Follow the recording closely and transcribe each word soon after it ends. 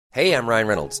Hey, I'm Ryan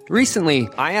Reynolds. Recently,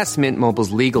 I asked Mint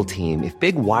Mobile's legal team if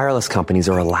big wireless companies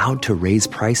are allowed to raise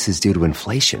prices due to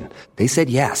inflation. They said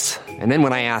yes. And then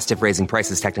when I asked if raising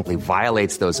prices technically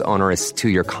violates those onerous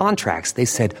two-year contracts, they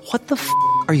said, "What the f***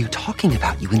 are you talking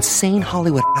about, you insane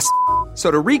Hollywood ass?" So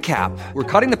to recap, we're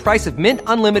cutting the price of Mint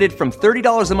Unlimited from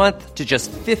 $30 a month to just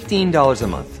 $15 a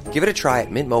month. Give it a try at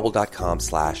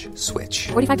mintmobile.com/switch.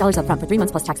 $45 up front for 3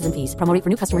 months plus taxes and fees. Promo rate for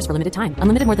new customers for limited time.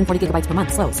 Unlimited more than 40 gigabytes per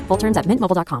month. Slows full terms at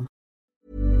mintmobile.com.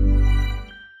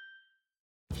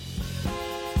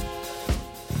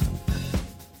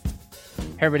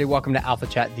 Hey everybody, welcome to Alpha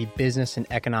Chat, the business and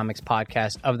economics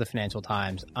podcast of the Financial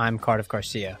Times. I'm Cardiff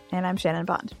Garcia. And I'm Shannon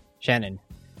Bond. Shannon,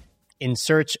 in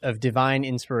search of divine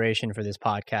inspiration for this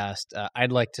podcast,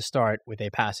 I'd like to start with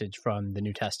a passage from the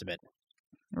New Testament.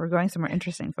 We're going somewhere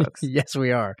interesting, folks. Yes,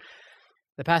 we are.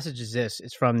 The passage is this.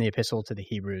 It's from the Epistle to the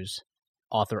Hebrews,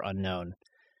 author unknown.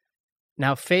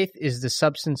 Now, faith is the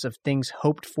substance of things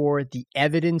hoped for, the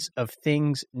evidence of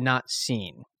things not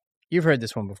seen. You've heard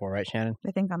this one before, right, Shannon? I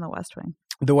think on The West Wing.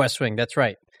 The West Wing, that's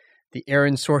right. The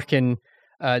Aaron Sorkin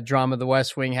drama The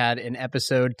West Wing had an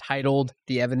episode titled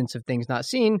The Evidence of Things Not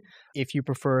Seen. If you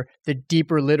prefer the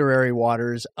deeper literary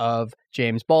waters of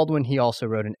James Baldwin, he also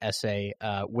wrote an essay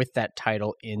with that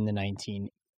title in the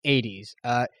 1980s.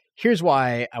 Here's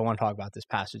why I want to talk about this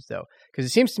passage, though, because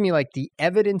it seems to me like the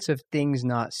evidence of things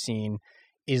not seen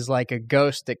is like a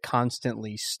ghost that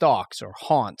constantly stalks or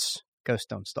haunts. Ghosts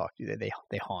don't stalk you. They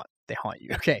haunt. They haunt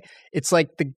you. Okay. It's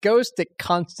like the ghost that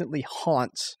constantly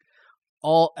haunts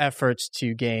all efforts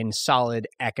to gain solid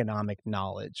economic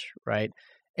knowledge, right?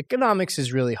 Economics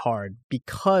is really hard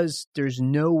because there's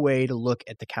no way to look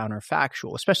at the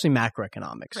counterfactual, especially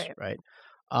macroeconomics, right?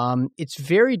 It's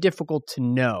very difficult to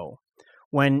know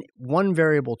when one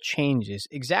variable changes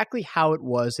exactly how it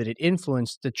was that it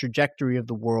influenced the trajectory of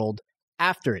the world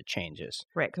after it changes.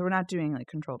 Right, because we're not doing like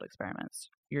controlled experiments.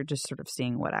 You're just sort of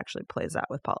seeing what actually plays out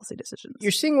with policy decisions.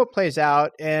 You're seeing what plays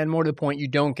out, and more to the point, you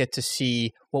don't get to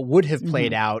see what would have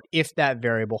played out if that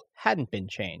variable hadn't been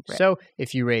changed. Right. So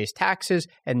if you raise taxes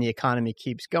and the economy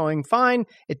keeps going fine,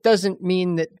 it doesn't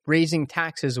mean that raising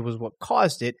taxes was what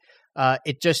caused it.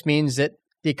 It just means that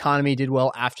the economy did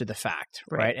well after the fact,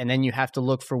 right? And then you have to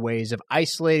look for ways of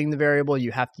isolating the variable.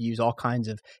 You have to use all kinds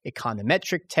of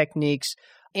econometric techniques.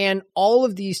 And all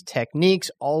of these techniques,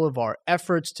 all of our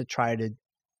efforts to try to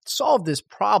solve this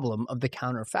problem of the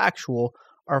counterfactual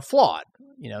are flawed.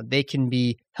 You know, they can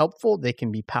be helpful, they can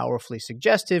be powerfully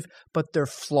suggestive, but they're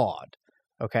flawed,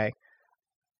 okay?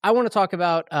 I want to talk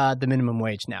about the minimum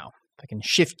wage now. I can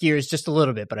shift gears just a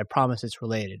little bit, but I promise it's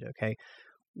related, okay?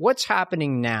 What's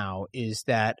happening now is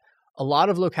that a lot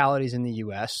of localities in the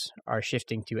U.S. are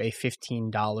shifting to a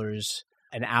 $15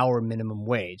 an hour minimum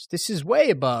wage. This is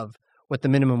way above what the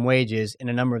minimum wage is in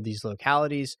a number of these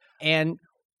localities. And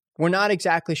we're not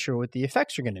exactly sure what the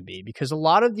effects are going to be because a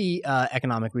lot of the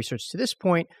economic research to this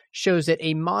point shows that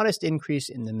a modest increase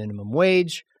in the minimum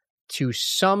wage to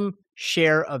some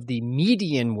share of the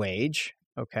median wage,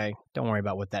 okay, don't worry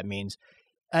about what that means,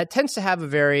 tends to have a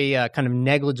very kind of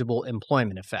negligible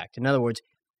employment effect. In other words,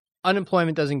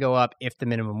 unemployment doesn't go up if the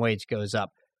minimum wage goes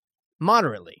up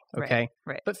moderately, okay?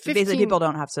 Right. But basically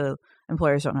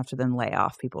employers don't have to then lay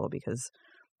off people because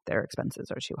their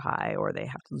expenses are too high or they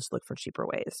have to just look for cheaper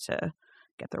ways to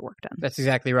get their work done. That's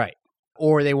exactly right.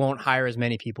 Or they won't hire as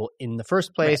many people in the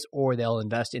first place, or they'll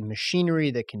invest in machinery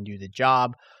that can do the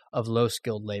job of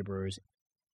low-skilled laborers,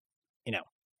 you know,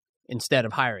 instead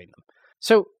of hiring them.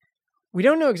 So we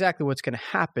don't know exactly what's going to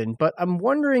happen, but I'm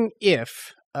wondering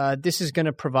if this is going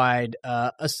to provide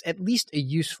us at least a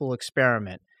useful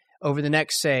experiment over the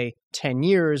next, say, 10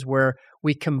 years where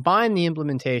we combine the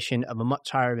implementation of a much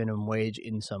higher minimum wage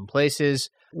in some places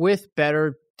with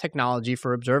better technology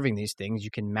for observing these things.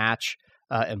 You can match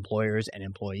employers and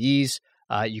employees.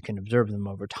 You can observe them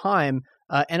over time.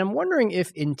 And I'm wondering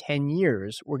if in 10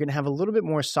 years, we're going to have a little bit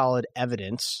more solid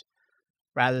evidence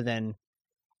rather than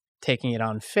taking it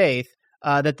on faith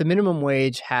that the minimum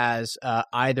wage has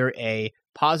either a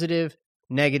positive,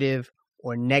 negative,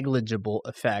 or negligible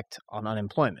effect on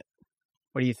unemployment.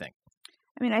 What do you think?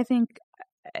 I mean, I think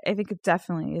it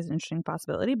definitely is an interesting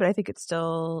possibility, but I think it's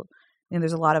still, you know,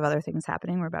 there's a lot of other things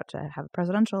happening. We're about to have a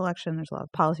presidential election. There's a lot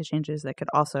of policy changes that could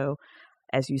also,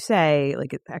 as you say,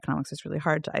 like economics is really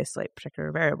hard to isolate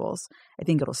particular variables. I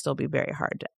think it'll still be very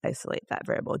hard to isolate that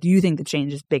variable. Do you think the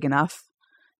change is big enough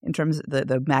in terms of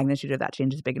the magnitude of that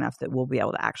change is big enough that we'll be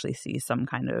able to actually see some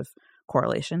kind of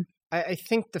correlation? I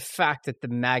think the fact that the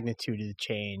magnitude of the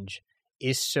change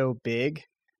is so big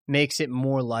makes it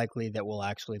more likely that we'll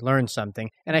actually learn something.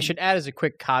 And I should add as a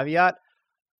quick caveat,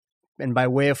 and by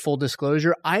way of full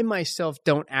disclosure, I myself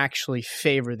don't actually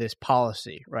favor this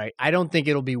policy, right? I don't think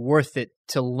it'll be worth it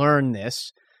to learn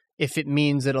this if it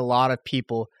means that a lot of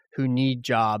people who need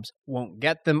jobs won't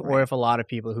get them, or if a lot of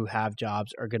people who have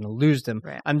jobs are going to lose them.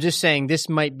 Right. I'm just saying this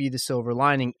might be the silver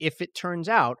lining if it turns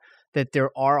out that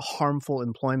there are harmful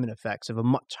employment effects of a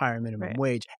much higher minimum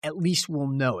wage. At least we'll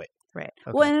know it. Right.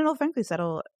 Okay. Well, and it'll frankly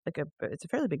settle it's a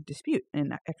fairly big dispute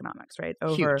in economics, right?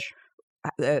 Over Huge.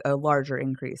 a larger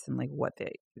increase in what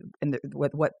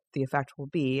the effect will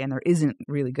be, and there isn't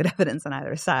really good evidence on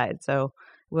either side. So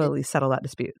we'll at least settle that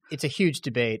dispute. It's a huge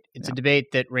debate. It's a debate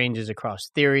that ranges across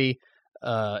theory.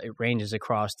 It ranges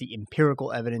across the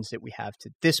empirical evidence that we have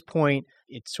to this point.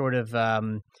 It sort of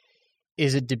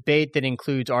is a debate that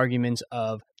includes arguments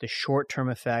of the short-term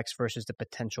effects versus the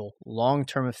potential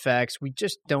long-term effects. We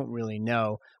just don't really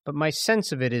know. But my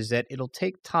sense of it is that it'll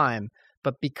take time.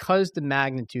 But because the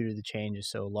magnitude of the change is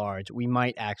so large, we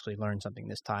might actually learn something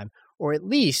this time. Or at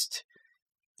least,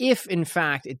 if in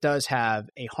fact it does have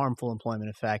a harmful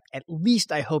employment effect, at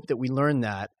least I hope that we learn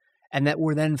that and that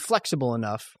we're then flexible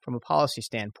enough from a policy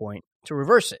standpoint to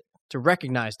reverse it, to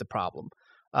recognize the problem,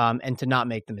 and to not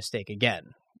make the mistake again,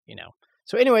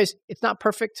 So anyways, it's not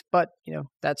perfect, but,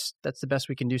 that's the best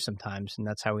we can do sometimes, and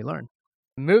that's how we learn.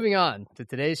 Moving on to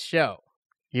today's show,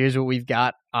 here's what we've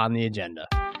got on the agenda.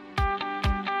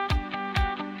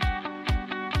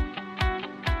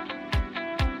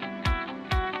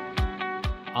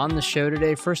 On the show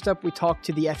today, first up, we talk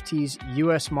to the FT's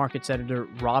U.S. markets editor,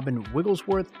 Robin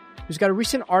Wigglesworth, who's got a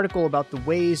recent article about the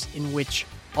ways in which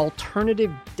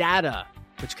alternative data,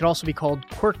 which could also be called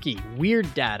quirky,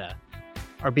 weird data,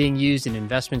 are being used in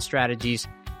investment strategies.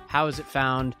 How is it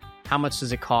found? How much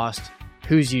does it cost?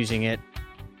 Who's using it?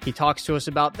 He talks to us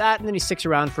about that, and then he sticks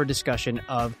around for a discussion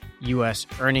of U.S.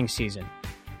 earnings season.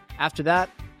 After that,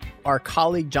 our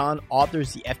colleague John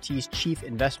Authers, the FT's chief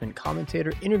investment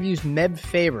commentator, interviews Meb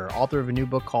Faber, author of a new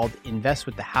book called Invest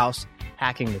with the House,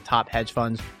 Hacking the Top Hedge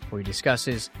Funds, where he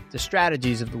discusses the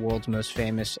strategies of the world's most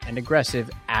famous and aggressive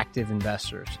active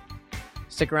investors.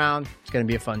 Stick around. It's going to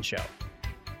be a fun show.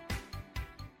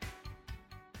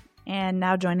 And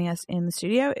now joining us in the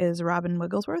studio is Robin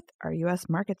Wigglesworth, our U.S.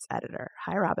 markets editor.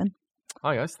 Hi, Robin.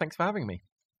 Hi, guys. Thanks for having me.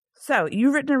 So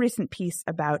you've written a recent piece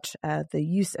about the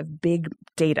use of big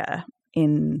data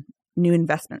in new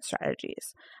investment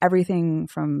strategies. Everything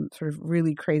from sort of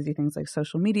really crazy things like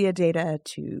social media data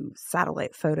to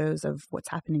satellite photos of what's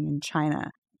happening in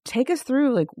China. Take us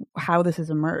through how this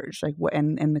has emerged,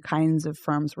 and the kinds of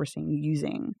firms we're seeing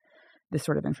using this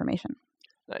sort of information.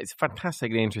 It's a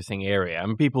fantastically interesting area.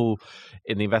 And people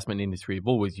in the investment industry have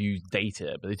always used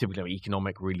data, but they typically have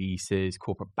economic releases,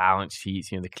 corporate balance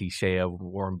sheets, the cliche of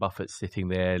Warren Buffett sitting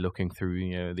there looking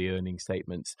through, the earnings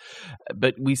statements.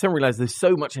 But we suddenly realize there's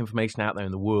so much information out there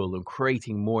in the world and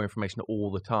creating more information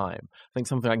all the time. I think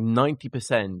something like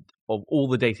 90% of all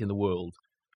the data in the world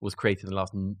was created in the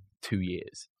last 2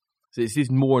 years. So it's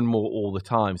just more and more all the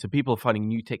time. So people are finding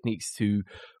new techniques to,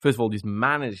 first of all, just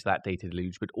manage that data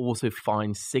deluge, but also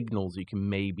find signals you can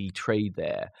maybe trade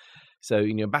there. So,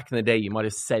 back in the day, you might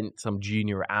have sent some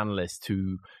junior analyst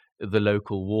to the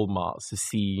local Walmarts to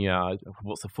see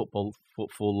what's the footfall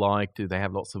like. Do they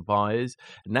have lots of buyers?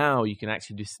 Now you can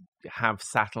actually just have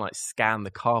satellites scan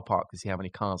the car park to see how many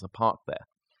cars are parked there.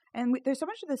 And there's so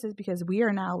much of this is because we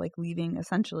are now leaving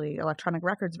essentially electronic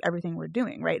records of everything we're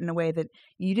doing, right? In a way that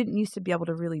you didn't used to be able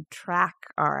to really track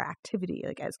our activity,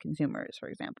 as consumers, for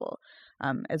example,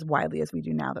 as widely as we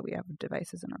do now that we have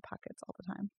devices in our pockets all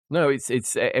the time. No,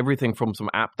 it's everything from some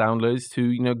app downloads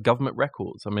to, government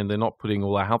records. I mean, they're not putting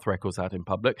all our health records out in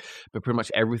public, but pretty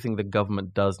much everything the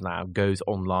government does now goes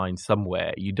online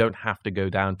somewhere. You don't have to go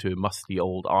down to a musty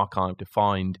old archive to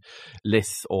find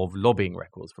lists of lobbying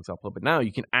records, for example. But now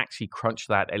you can actually crunch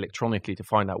that electronically to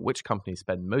find out which companies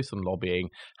spend most on lobbying.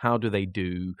 How do they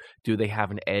do? Do they have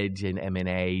an edge in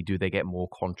M&A? Do they get more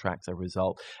contracts as a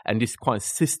result? And just quite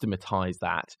systematize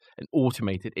that and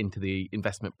automate it into the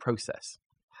investment process.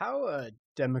 How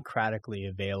democratically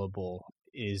available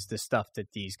is the stuff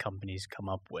that these companies come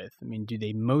up with? I mean, do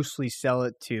they mostly sell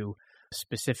it to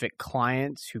specific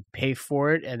clients who pay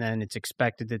for it and then it's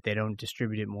expected that they don't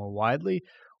distribute it more widely?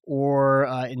 Or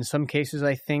in some cases,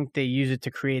 I think they use it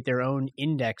to create their own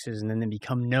indexes and then they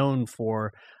become known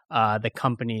for the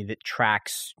company that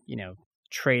tracks,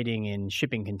 trading in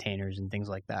shipping containers and things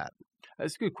like that.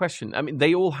 That's a good question. I mean,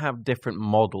 they all have different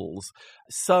models.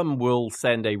 Some will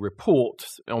send a report,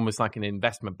 almost like an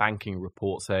investment banking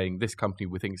report, saying this company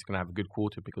we think is going to have a good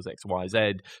quarter because X, Y,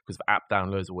 Z, because of app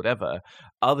downloads or whatever.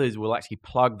 Others will actually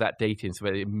plug that data into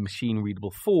a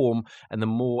machine-readable form, and the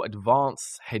more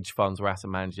advanced hedge funds or asset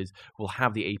managers will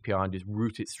have the API and just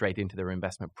route it straight into their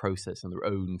investment process and their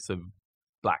own sort of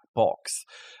black box.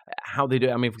 How they do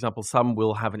it, I mean, for example, some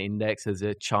will have an index as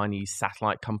a Chinese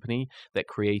satellite company that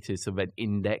created sort of an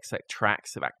index that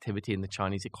tracks of activity in the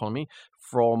Chinese economy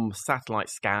from satellite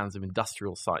scans of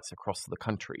industrial sites across the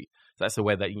country. So that's the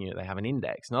way that, they have an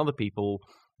index. And other people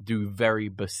do very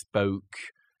bespoke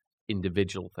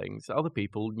individual things. Other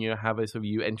people, have a sort of,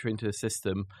 you enter into a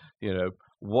system,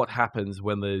 what happens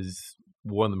when there's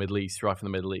war in the Middle East, strife in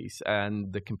the Middle East,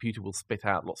 and the computer will spit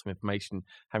out lots of information,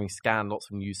 having scanned lots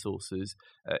of news sources.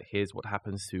 Here's what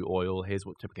happens to oil, here's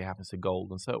what typically happens to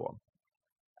gold, and so on.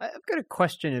 I've got a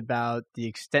question about the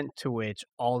extent to which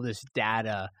all this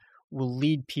data will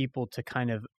lead people to kind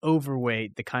of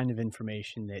overweight the kind of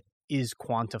information that is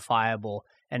quantifiable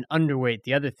and underweight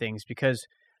the other things, because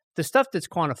the stuff that's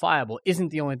quantifiable isn't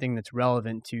the only thing that's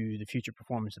relevant to the future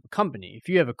performance of a company. If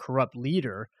you have a corrupt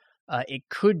leader, it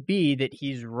could be that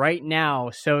he's right now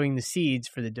sowing the seeds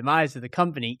for the demise of the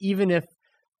company, even if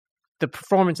the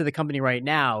performance of the company right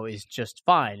now is just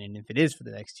fine, and if it is for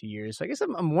the next 2 years. So I guess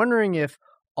I'm wondering if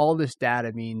all this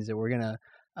data means that we're going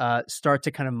to start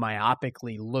to kind of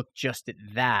myopically look just at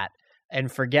that and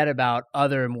forget about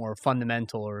other more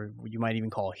fundamental, or what you might even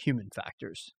call human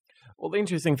factors. Well, the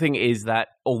interesting thing is that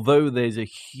although there's a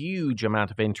huge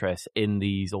amount of interest in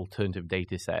these alternative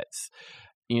data sets,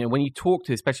 when you talk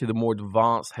to especially the more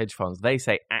advanced hedge funds, they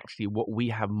say actually what we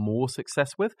have more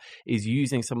success with is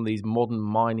using some of these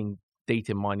modern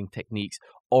data mining techniques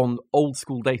on old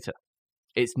school data.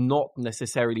 It's not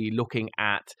necessarily looking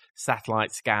at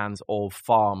satellite scans of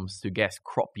farms to guess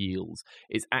crop yields.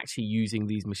 It's actually using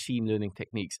these machine learning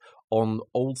techniques on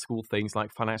old school things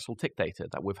like financial tick data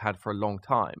that we've had for a long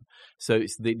time. So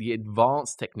it's the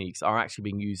advanced techniques are actually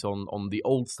being used on the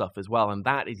old stuff as well. And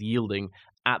that is yielding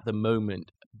at the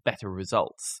moment better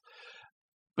results.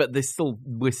 But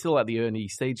we're still at the early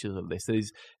stages of this.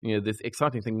 There's, the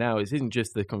exciting thing now isn't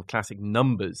just the kind of classic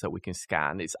numbers that we can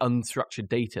scan. It's unstructured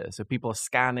data. So people are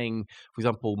scanning, for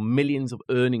example, millions of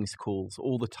earnings calls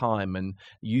all the time and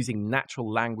using natural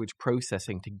language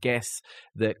processing to guess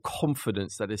the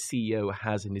confidence that a CEO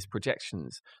has in his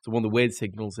projections. So one of the weird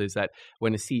signals is that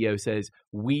when a CEO says,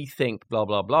 "We think blah,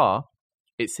 blah, blah,"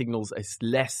 it signals a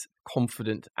less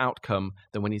confident outcome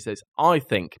than when he says, "I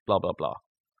think blah, blah, blah."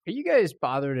 Are you guys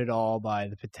bothered at all by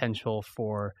the potential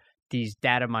for these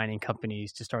data mining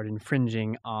companies to start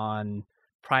infringing on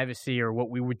privacy, or what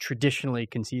we would traditionally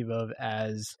conceive of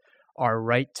as our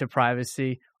right to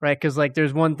privacy, right? Because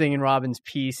there's one thing in Robin's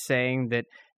piece saying that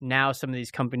now some of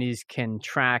these companies can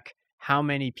track how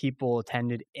many people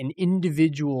attended an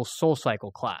individual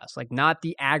SoulCycle class, not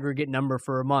the aggregate number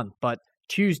for a month, but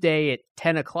Tuesday at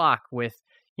 10 o'clock with,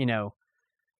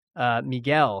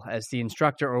 Miguel as the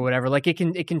instructor or whatever.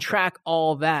 It can track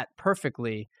all that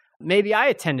perfectly. Maybe I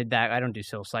attended that. I don't do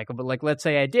SoulCycle, but let's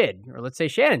say I did, or let's say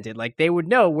Shannon did. They would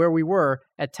know where we were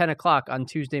at 10 o'clock on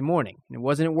Tuesday morning. And it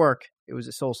wasn't at work. It was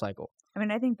at SoulCycle. I mean,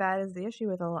 I think that is the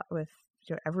issue with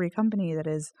every company that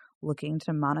is looking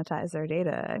to monetize their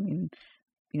data. I mean,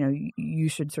 you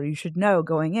should know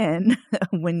going in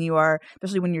when you are,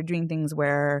 especially when you're doing things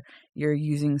where you're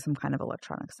using some kind of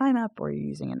electronic sign up or you're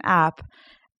using an app.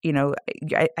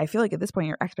 I feel like at this point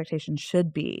your expectation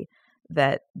should be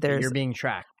that you're being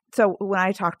tracked. So when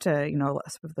I talk to,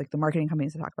 with the marketing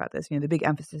companies that talk about this, the big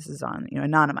emphasis is on,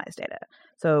 anonymized data.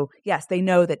 So yes, they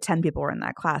know that 10 people were in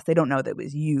that class. They don't know that it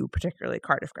was you, particularly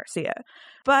Cardiff Garcia.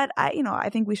 But I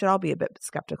think we should all be a bit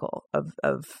skeptical of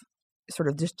sort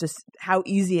of just how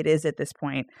easy it is at this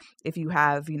point. If you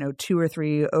have, 2 or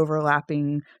 3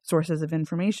 overlapping sources of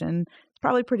information, it's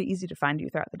probably pretty easy to find you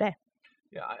throughout the day.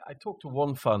 Yeah, I talked to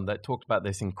one fund that talked about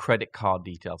this in credit card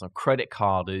details. And credit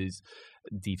card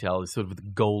detail is sort of the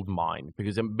gold mine,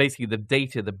 because basically the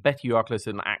data, the better you are close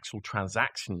to an actual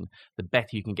transaction, the better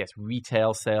you can get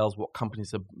retail sales, what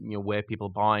companies are, where people are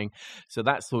buying. So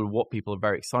that's sort of what people are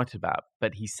very excited about.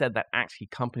 But he said that actually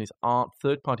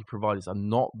third-party providers are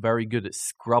not very good at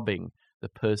scrubbing the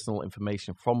personal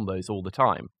information from those all the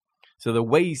time. So there are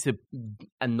ways to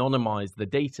anonymize the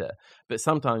data, but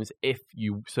sometimes if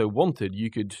you so wanted, you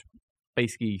could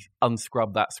basically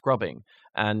unscrub that scrubbing.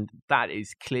 And that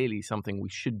is clearly something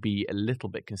we should be a little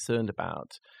bit concerned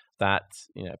about, that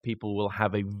people will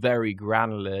have a very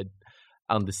granular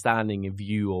understanding and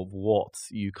view of what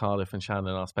you, Cardiff and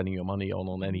Shannon, are spending your money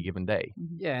on any given day.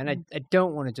 Yeah, and I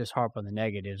don't want to just harp on the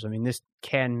negatives. I mean, this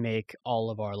can make all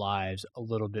of our lives a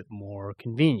little bit more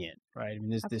convenient, right? I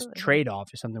mean, this trade-off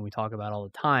is something we talk about all the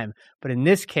time. But in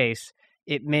this case,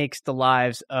 it makes the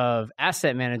lives of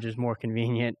asset managers more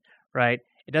convenient, right?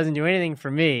 It doesn't do anything for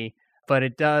me, but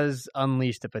it does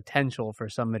unleash the potential for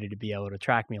somebody to be able to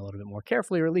track me a little bit more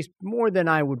carefully, or at least more than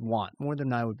I would want, more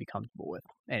than I would be comfortable with.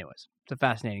 Anyways, it's a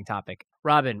fascinating topic.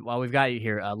 Robin, while we've got you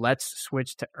here, let's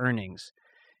switch to earnings.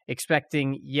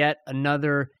 Expecting yet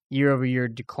another year-over-year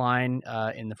decline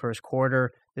in the first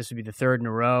quarter. This would be the third in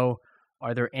a row.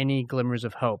 Are there any glimmers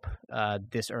of hope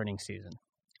this earnings season?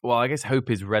 Well, I guess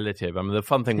hope is relative. I mean, the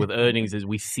fun thing with earnings is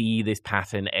we see this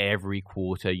pattern every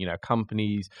quarter. You know,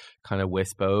 companies kind of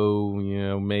whisper, oh, you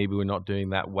know, maybe we're not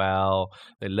doing that well.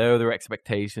 They lower their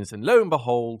expectations, and lo and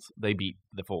behold, they beat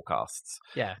the forecasts.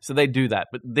 Yeah. So they do that.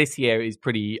 But this year is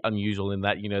pretty unusual in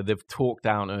that, you know, they've talked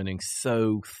down earnings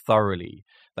so thoroughly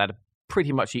that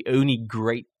pretty much the only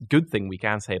good thing we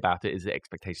can say about it is the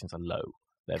expectations are low.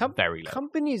 They're very low.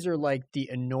 Companies are like the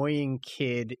annoying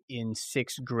kid in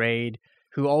sixth grade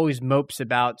who always mopes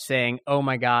about saying, oh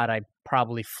my God, I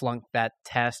probably flunked that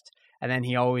test. And then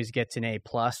he always gets an A+,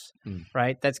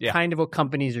 right? That's kind of what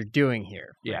companies are doing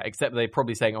here. Yeah, except they're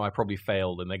probably saying, oh, I probably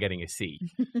failed, and they're getting a C.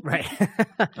 Right.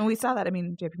 And we saw that. I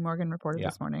mean, JP Morgan reported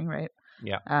this morning, right?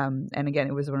 Yeah. And again,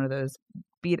 it was one of those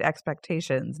beat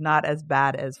expectations, not as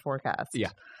bad as forecast.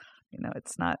 Yeah. You know,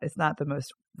 it's not the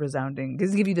most resounding,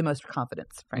 because it gives you the most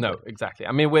confidence, frankly. No, exactly.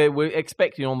 I mean, we're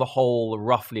expecting on the whole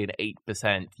roughly an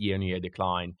 8% year-on-year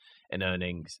decline in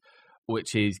earnings,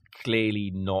 which is clearly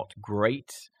not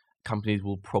great. Companies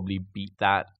will probably beat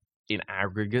that in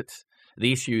aggregate.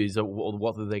 The issue is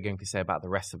what are they going to say about the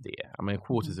rest of the year? I mean, a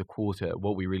quarter's a quarter.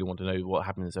 What we really want to know is what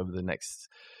happens over the next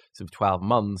sort of 12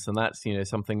 months, and that's, you know,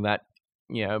 something that,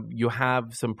 you know, you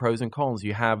have some pros and cons.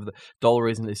 You have the dollar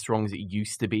isn't as strong as it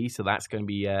used to be, so that's going to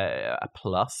be a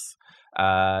plus.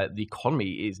 The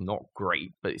economy is not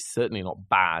great, but it's certainly not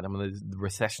bad. I mean, the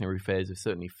recessionary fears have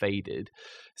certainly faded.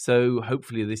 So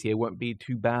hopefully this year won't be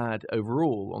too bad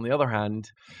overall. On the other hand,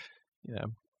 you know,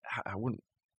 I wouldn't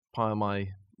pile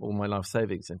all my life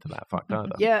savings into that fact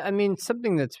either. Yeah, I mean,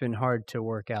 something that's been hard to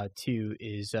work out too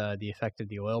is the effect of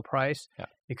the oil price. Yeah.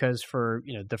 Because for,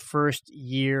 you know, the first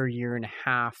year and a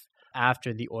half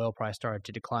after the oil price started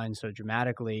to decline so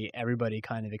dramatically, everybody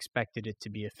kind of expected it to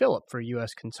be a fillip for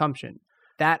U.S. consumption.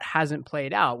 That hasn't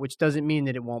played out, which doesn't mean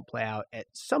that it won't play out at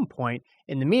some point.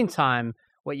 In the meantime,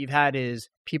 what you've had is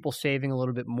people saving a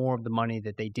little bit more of the money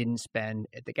that they didn't spend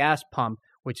at the gas pump,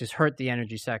 which has hurt the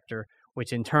energy sector,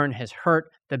 which in turn has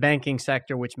hurt the banking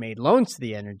sector, which made loans to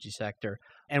the energy sector,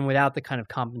 and without the kind of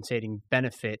compensating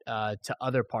benefit to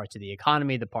other parts of the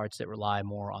economy, the parts that rely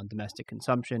more on domestic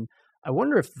consumption. I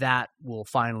wonder if that will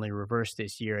finally reverse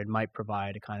this year and might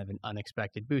provide a kind of an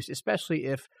unexpected boost, especially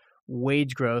if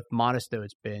wage growth, modest though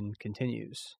it's been,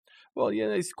 continues. Well, yeah,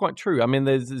 it's quite true. I mean,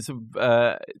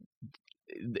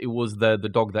 it was the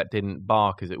dog that didn't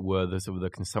bark, as it were, the sort of the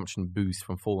consumption boost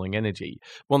from falling energy.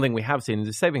 One thing we have seen is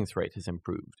the savings rate has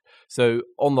improved. So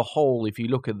on the whole, if you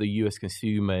look at the US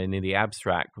consumer in the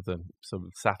abstract with a sort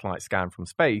of satellite scan from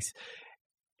space,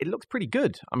 it looks pretty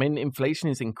good. I mean, inflation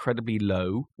is incredibly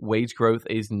low. Wage growth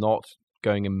is not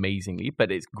going amazingly,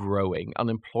 but it's growing.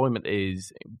 Unemployment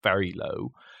is very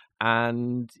low.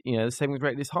 And, you know, the savings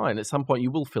rate is high. And at some point you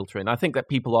will filter in. I think that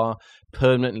people are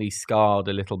permanently scarred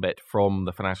a little bit from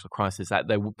the financial crisis, that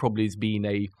there will probably has been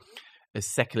a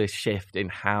secular shift in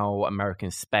how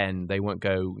Americans spend. They won't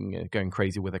go, you know, going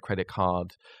crazy with a credit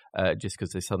card just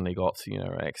because they suddenly got, you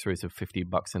know, extras of $50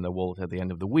 in their wallet at the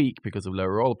end of the week because of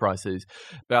lower oil prices.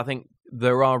 But I think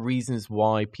there are reasons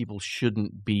why people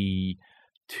shouldn't be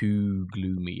too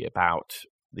gloomy about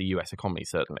the US economy,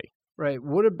 certainly. Right.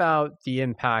 What about the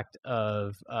impact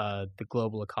of the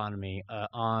global economy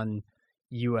on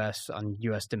U.S.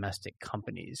 domestic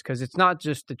companies? Because it's not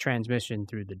just the transmission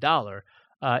through the dollar.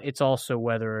 It's also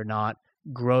whether or not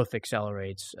growth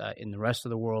accelerates in the rest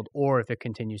of the world, or if it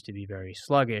continues to be very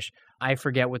sluggish. I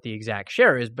forget what the exact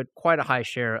share is, but quite a high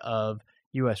share of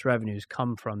U.S. revenues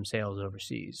come from sales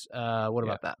overseas. What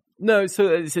about that? No, so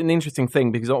it's an interesting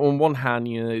thing because on one hand,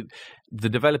 you know, the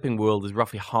developing world is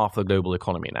roughly half the global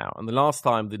economy now. And the last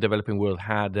time the developing world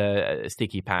had a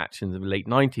sticky patch in the late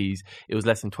 90s, it was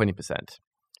less than 20%.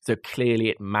 So clearly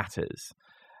it matters.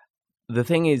 The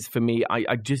thing is, for me,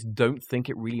 I just don't think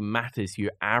it really matters to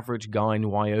your average guy in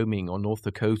Wyoming or North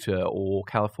Dakota or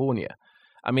California.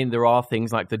 I mean, there are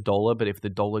things like the dollar, but if the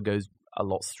dollar goes a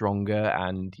lot stronger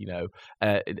and, you know,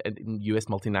 a U.S.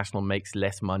 multinational makes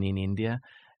less money in India,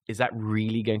 is that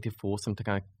really going to force them to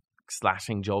kind of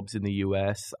slashing jobs in the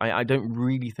US? I don't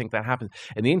really think that happens.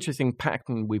 And the interesting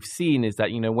pattern we've seen is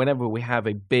that, whenever we have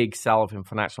a big sell-off in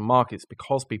financial markets,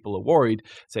 because people are worried,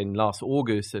 say in last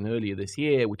August and earlier this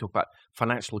year, we talk about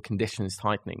financial conditions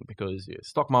tightening because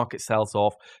stock market sells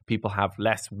off, people have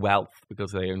less wealth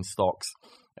because they own stocks,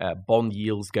 bond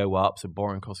yields go up, so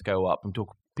borrowing costs go up, and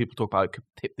people talk about it could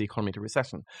tip the economy into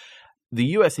recession. The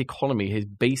US economy has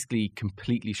basically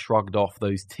completely shrugged off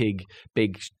those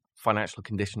big financial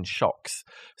condition shocks.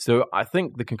 So I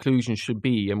think the conclusion should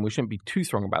be, and we shouldn't be too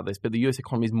strong about this, but the US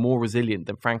economy is more resilient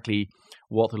than, frankly,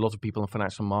 what a lot of people in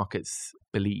financial markets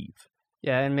believe.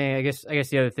 Yeah, and I guess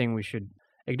the other thing we should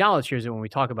acknowledge here is that when we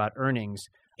talk about earnings,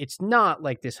 it's not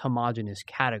like this homogenous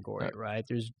category, right?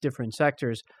 There's different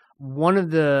sectors. One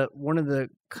of the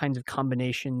kinds of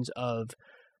combinations of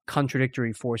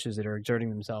contradictory forces that are exerting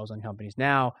themselves on companies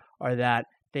now are that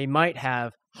they might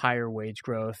have higher wage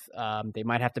growth. They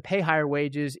might have to pay higher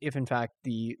wages if, in fact,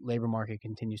 the labor market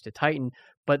continues to tighten.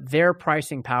 But their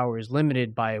pricing power is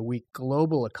limited by a weak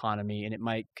global economy, and it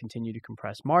might continue to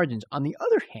compress margins. On the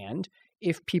other hand,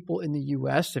 if people in the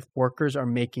U.S., if workers are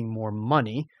making more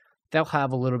money, they'll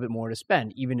have a little bit more to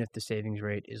spend, even if the savings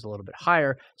rate is a little bit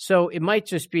higher. So it might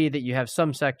just be that you have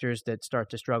some sectors that start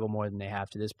to struggle more than they have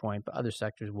to this point, but other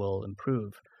sectors will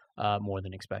improve more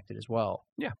than expected as well.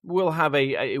 Yeah, we'll have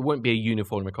it won't be a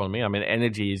uniform economy. I mean,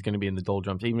 energy is going to be in the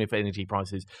doldrums. Even if energy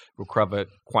prices recover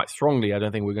quite strongly, I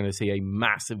don't think we're going to see a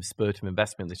massive spurt of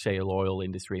investment in the shale oil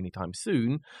industry anytime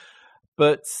soon.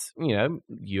 But,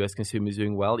 U.S. consumers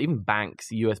doing well. Even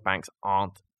U.S. banks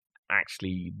aren't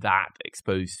actually that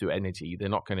exposed to energy.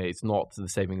 It's not the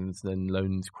savings and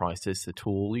loans crisis at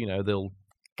all. They'll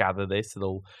gather this,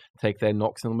 they'll take their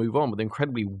knocks and they'll move on, but they're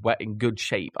incredibly in good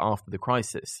shape after the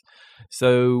crisis.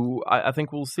 So I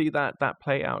think we'll see that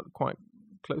play out quite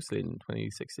closely in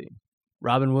 2016.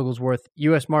 Robin Wigglesworth,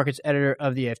 U.S. Markets Editor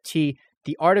of the FT.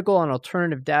 The article on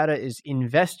alternative data is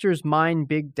Investors Mine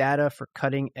Big Data for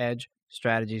Cutting-Edge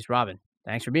Strategies. Robin,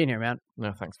 thanks for being here, man.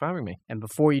 No, thanks for having me. And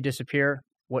before you disappear,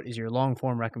 what is your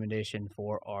long-form recommendation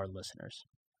for our listeners?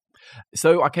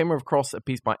 So I came across a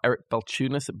piece by Eric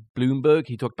Balchunas at Bloomberg.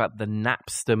 He talked about the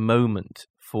Napster moment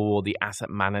for the asset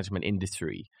management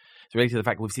industry. It's related to the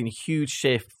fact we've seen a huge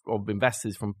shift of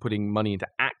investors from putting money into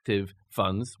active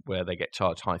funds, where they get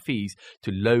charged high fees,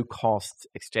 to low-cost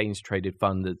exchange-traded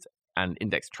funds and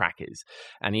index trackers.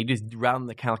 And he just ran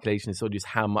the calculations, so just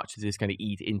how much is this going to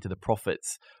eat into the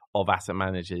profits of asset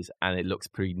managers, and it looks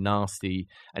pretty nasty.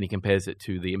 And he compares it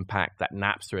to the impact that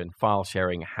Napster and file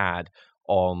sharing had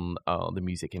on the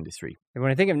music industry. And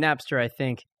when I think of Napster, I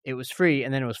think it was free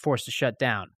and then it was forced to shut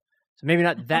down. So maybe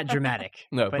not that dramatic.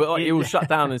 No, but it was shut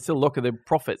down and still look at the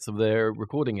profits of their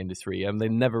recording industry, and they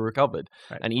never recovered.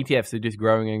 Right. And ETFs are just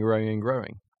growing and growing and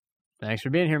growing. Thanks for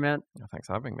being here, man. Thanks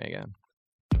for having me again.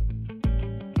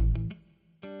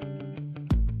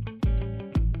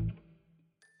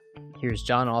 Here's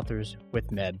John Authors with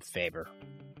Meb Faber.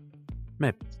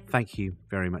 Meb, thank you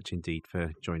very much indeed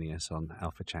for joining us on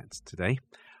Alpha Chats today.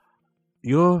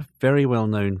 You're very well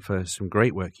known for some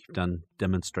great work you've done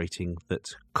demonstrating that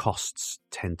costs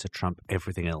tend to trump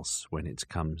everything else when it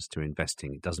comes to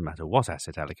investing. It doesn't matter what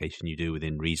asset allocation you do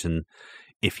within reason.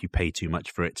 If you pay too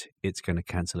much for it, it's going to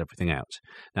cancel everything out.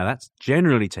 Now, that's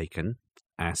generally taken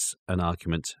as an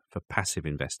argument for passive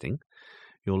investing.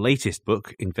 Your latest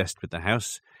book, Invest with the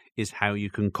House, is how you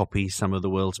can copy some of the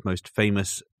world's most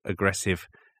famous, aggressive,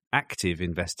 active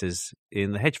investors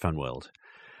in the hedge fund world.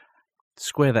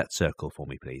 Square that circle for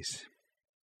me, please.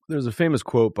 There's a famous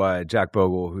quote by Jack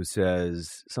Bogle who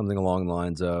says something along the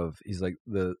lines of, he's like,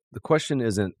 the question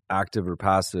isn't active or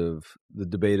passive. The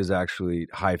debate is actually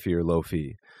high fee or low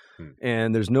fee.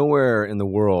 And there's nowhere in the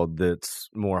world that's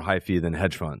more high fee than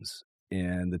hedge funds.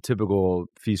 And the typical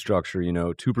fee structure,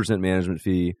 2% management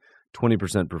fee,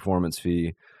 20% performance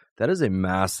fee, that is a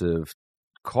massive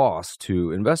cost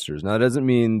to investors. Now, that doesn't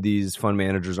mean these fund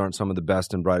managers aren't some of the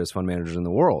best and brightest fund managers in the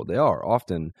world. They are.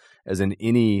 Often, as in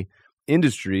any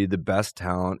industry, the best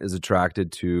talent is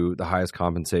attracted to the highest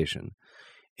compensation.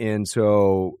 And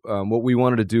so what we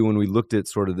wanted to do when we looked at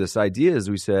sort of this idea is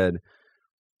we said,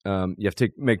 you have to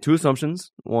make two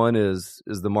assumptions. One is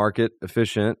the market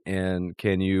efficient, and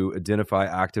can you identify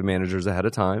active managers ahead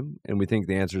of time? And we think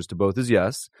the answers to both is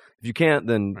yes. If you can't,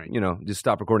 then just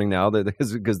stop recording now,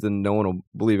 because then no one will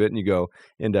believe it, and you go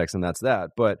index, and that's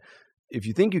that. But if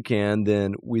you think you can,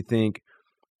 then we think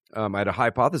I had a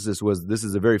hypothesis was this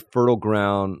is a very fertile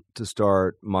ground to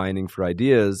start mining for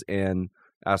ideas and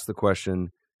ask the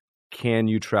question: can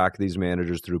you track these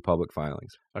managers through public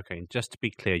filings? Okay, and just to be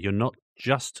clear, you're not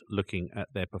just looking at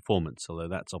their performance, although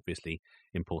that's obviously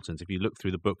important. If you look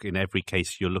through the book, in every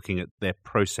case, you're looking at their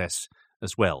process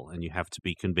as well, and you have to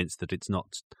be convinced that it's not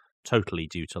totally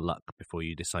due to luck before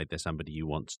you decide they're somebody you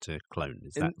want to clone.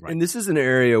 Is that right? And this is an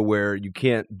area where you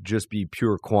can't just be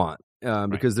pure quant.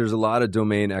 Because there's a lot of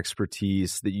domain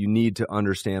expertise that you need to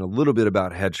understand a little bit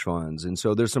about hedge funds. And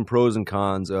so there's some pros and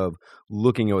cons of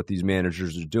looking at what these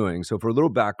managers are doing. So for a little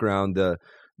background,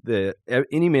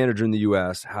 any manager in the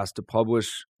U.S. has to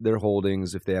publish their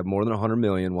holdings if they have more than 100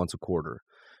 million once a quarter.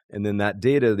 And then that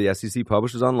data, the SEC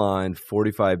publishes online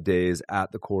 45 days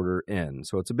at the quarter end.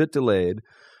 So it's a bit delayed.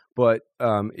 But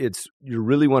you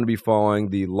really want to be following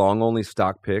the long-only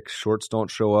stock picks. Shorts don't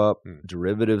show up.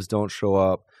 Derivatives don't show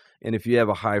up. And if you have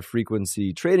a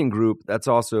high-frequency trading group, that's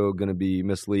also going to be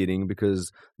misleading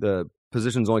because the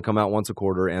positions only come out once a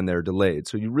quarter and they're delayed.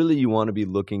 So you want to be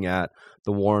looking at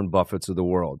the Warren Buffetts of the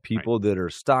world, people that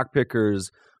are stock pickers,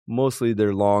 mostly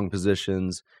they're long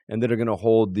positions, and that are going to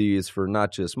hold these for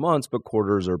not just months, but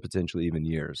quarters or potentially even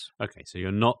years. Okay, so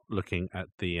you're not looking at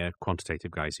the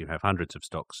quantitative guys who have hundreds of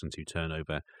stocks and who turn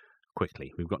over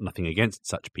quickly. We've got nothing against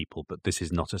such people, but this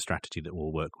is not a strategy that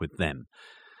will work with them.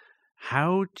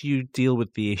 How do you deal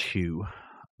with the issue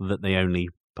that they only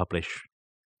publish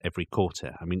every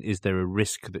quarter? I mean, is there a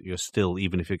risk that you're still,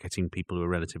 even if you're getting people who are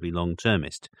relatively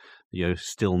long-termist, you're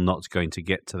still not going to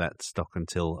get to that stock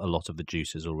until a lot of the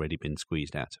juice has already been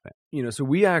squeezed out of it? So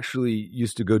we actually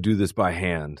used to go do this by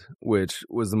hand, which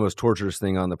was the most torturous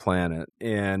thing on the planet.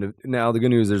 And now the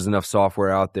good news, there's enough software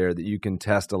out there that you can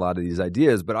test a lot of these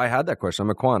ideas. But I had that question.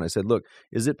 I'm a quant. I said, look,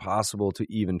 is it possible to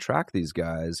even track these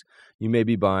guys? You may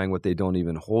be buying what they don't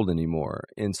even hold anymore.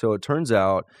 And so it turns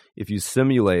out if you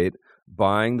simulate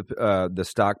buying the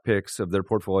stock picks of their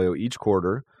portfolio each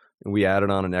quarter, and we added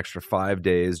on an extra 5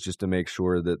 days just to make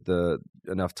sure that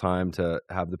enough time to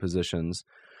have the positions,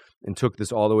 and took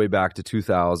this all the way back to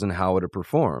 2000, how would it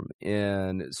perform?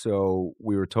 And so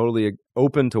we were totally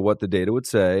open to what the data would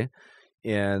say.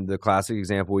 And the classic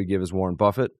example we give is Warren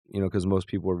Buffett, because most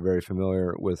people are very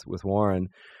familiar with Warren.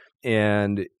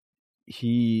 And if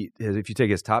you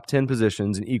take his top 10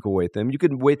 positions and equal weight them, you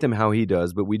could weight them how he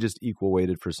does, but we just equal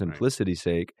weighted for simplicity's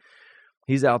sake.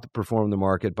 He's outperformed the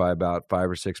market by about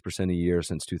 5 or 6% a year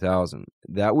since 2000.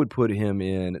 That would put him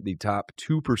in the top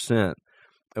 2%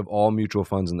 of all mutual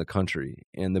funds in the country.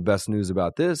 And the best news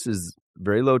about this is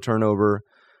very low turnover.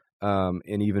 And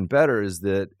even better is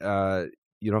that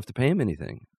you don't have to pay him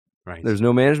anything. Right. There's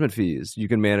no management fees. You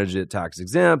can manage it tax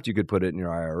exempt. You could put it in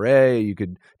your IRA. You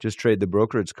could just trade the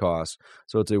brokerage costs.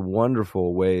 So it's a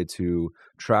wonderful way to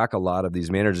track a lot of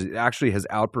these managers. It actually has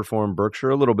outperformed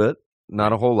Berkshire a little bit,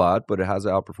 not a whole lot, but it has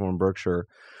outperformed Berkshire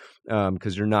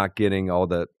because you're not getting all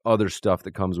the other stuff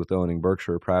that comes with owning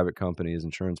Berkshire, private companies,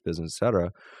 insurance business, et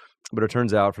cetera. But it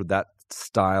turns out for that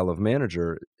style of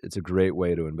manager, it's a great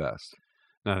way to invest.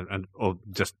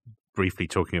 Just briefly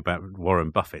talking about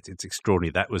Warren Buffett, it's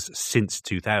extraordinary. That was since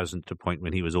 2000, to a point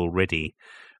when he was already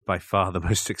by far the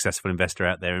most successful investor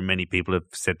out there. And many people have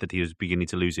said that he was beginning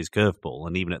to lose his curveball.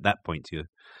 And even at that point,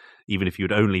 even if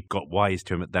you'd only got wise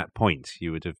to him at that point,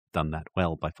 you would have done that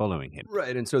well by following him.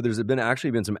 Right. And so there's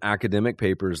actually been some academic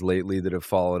papers lately that have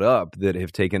followed up that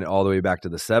have taken it all the way back to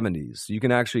the 70s. So you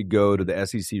can actually go to the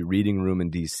SEC reading room in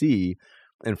D.C.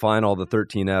 and find all the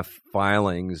 13F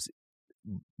filings,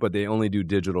 but they only do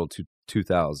digital to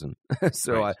 2000.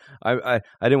 So right. I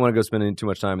didn't want to go spending too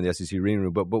much time in the SEC reading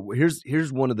room. But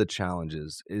here's one of the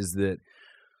challenges is that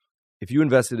if you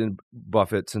invested in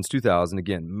Buffett since 2000,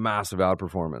 again, massive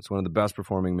outperformance, one of the best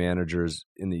performing managers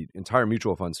in the entire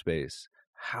mutual fund space.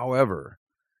 However,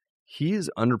 he's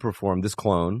underperformed, this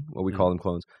clone, what we call them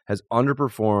clones, has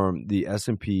underperformed the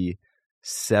S&P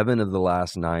 7 of the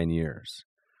last 9 years.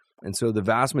 And so the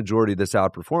vast majority of this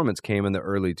outperformance came in the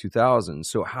early 2000s.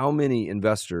 So how many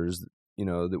investors,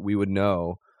 that we would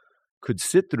know could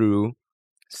sit through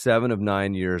 7 of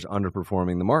 9 years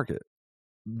underperforming the market?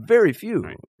 Very few,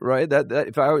 right? That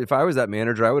if I was that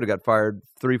manager, I would have got fired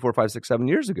 3, 4, 5, 6, 7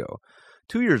 years ago.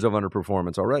 2 years of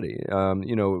underperformance already,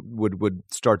 would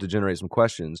start to generate some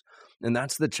questions. And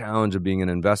that's the challenge of being an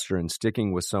investor and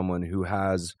sticking with someone who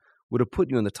would have put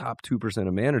you in the top 2%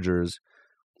 of managers,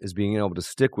 is being able to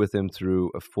stick with them through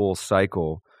a full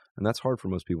cycle. And that's hard for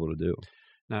most people to do.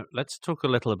 Now, let's talk a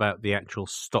little about the actual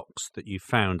stocks that you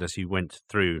found as you went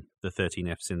through the 13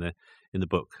 Fs in the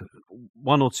book.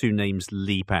 One or two names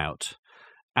leap out.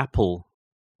 Apple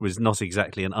was not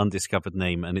exactly an undiscovered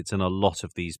name, and it's in a lot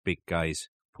of these big guys'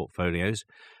 portfolios.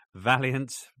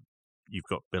 Valiant, you've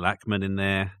got Bill Ackman in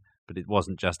there, but it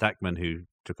wasn't just Ackman who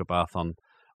took a bath on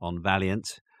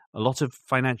Valiant. a lot of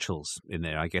financials in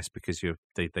there, I guess, because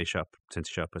they tend to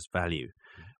show up as value.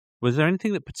 Was there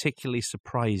anything that particularly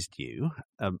surprised you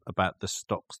about the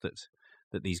stocks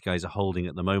that these guys are holding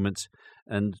at the moment?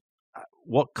 And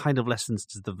what kind of lessons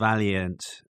does the Valiant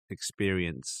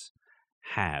experience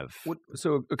have?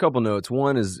 So a couple notes.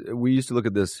 One is we used to look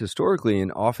at this historically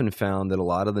and often found that a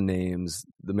lot of the names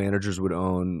the managers would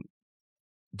own,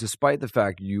 despite the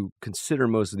fact you consider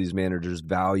most of these managers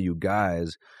value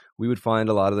guys, we would find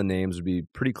a lot of the names would be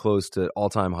pretty close to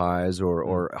all-time highs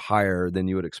or higher than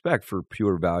you would expect for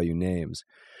pure value names.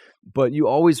 But you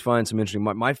always find some interesting.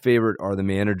 My favorite are the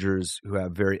managers who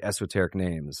have very esoteric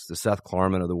names, the Seth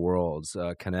Klarman of the worlds,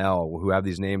 Cannell, who have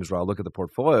these names where I'll look at the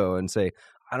portfolio and say,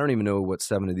 I don't even know what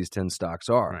 7 of these 10 stocks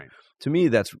are. Right. To me,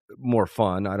 that's more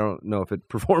fun. I don't know if it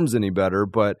performs any better,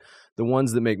 but the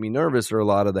ones that make me nervous are a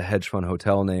lot of the hedge fund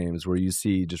hotel names where you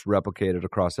see just replicated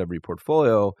across every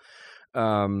portfolio.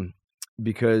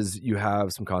 Because you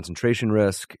have some concentration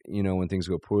risk, when things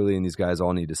go poorly and these guys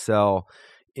all need to sell.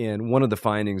 And one of the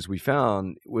findings we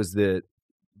found was that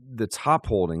the top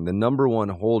holding, the number one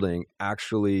holding,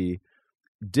 actually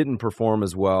didn't perform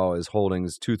as well as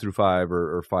holdings 2 through 5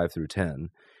 or 5 through 10.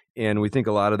 And we think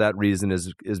a lot of that reason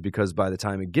is because by the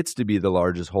time it gets to be the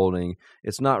largest holding,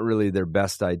 it's not really their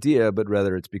best idea, but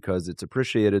rather it's because it's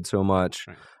appreciated so much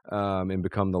and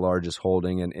become the largest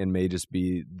holding and may just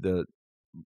be the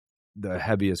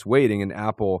heaviest weighting. And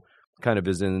Apple kind of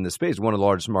is in the space, one of the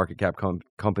largest market cap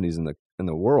companies in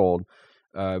the world,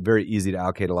 very easy to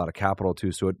allocate a lot of capital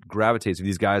to. So it gravitates. If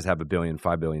these guys have $1 billion,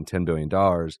 $5 billion, $10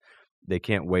 billion, they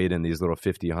can't wait in these little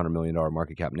 $50, $100 million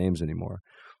market cap names anymore.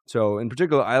 So in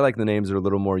particular, I like the names that are a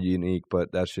little more unique,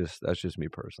 but that's just me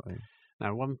personally.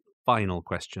 Now, one final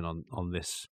question on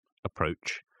this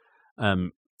approach.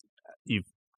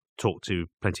 You've talked to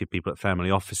plenty of people at family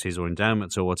offices or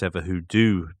endowments or whatever who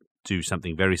do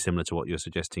something very similar to what you're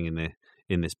suggesting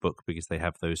in this book because they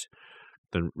have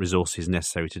the resources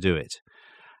necessary to do it.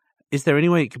 Is there any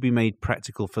way it could be made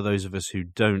practical for those of us who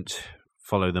don't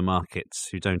follow the markets,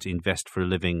 who don't invest for a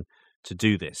living, to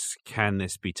do this? Can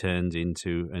this be turned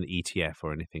into an ETF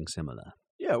or anything similar?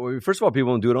 Yeah, well, first of all,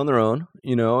 people don't do it on their own.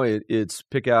 It's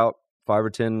pick out 5 or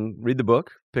 10, read the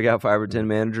book, pick out 5 or 10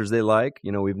 managers they like.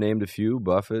 We've named a few: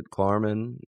 Buffett,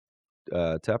 Klarman,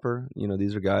 Tepper.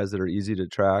 These are guys that are easy to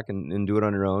track and do it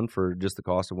on your own for just the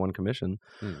cost of one commission.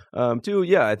 Two,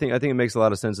 yeah, I think it makes a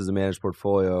lot of sense as a managed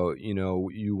portfolio.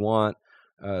 You want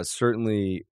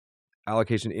certainly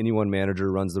allocation. Any one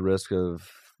manager runs the risk of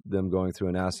them going through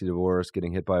a nasty divorce,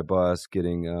 getting hit by a bus,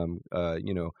 getting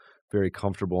very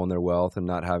comfortable in their wealth and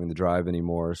not having the drive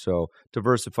anymore. So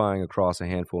diversifying across a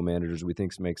handful of managers we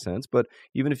think makes sense. But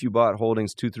even if you bought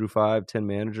holdings 2 through 5, 10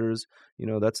 managers,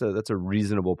 that's a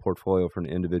reasonable portfolio for an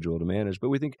individual to manage. But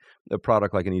we think a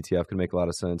product like an ETF can make a lot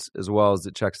of sense, as well as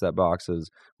it checks that box, as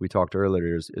we talked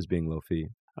earlier, as being low fee.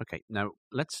 Okay, now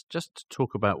let's just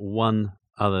talk about one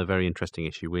other very interesting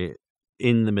issue. We're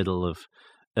in the middle of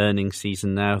earnings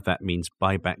season now. That means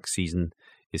buyback season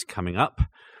is coming up.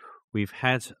 We've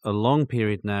had a long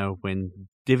period now when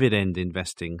dividend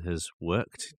investing has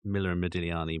worked. Miller and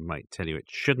Modigliani might tell you it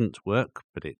shouldn't work,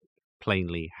 but it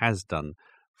plainly has done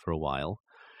for a while.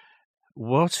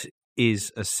 What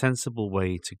is a sensible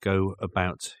way to go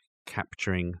about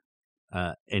capturing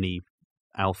any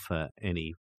alpha,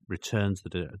 any returns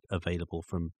that are available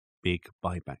from big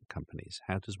buyback companies?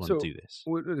 How does one do this?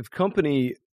 If a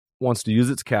company wants to use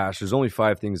its cash, there's only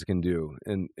 5 things it can do,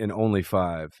 and only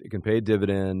 5. It can pay a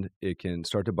dividend, it can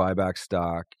start to buy back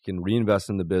stock, it can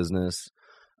reinvest in the business,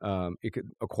 it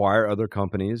could acquire other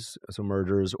companies, so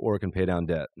mergers, or it can pay down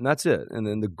debt. And that's it. And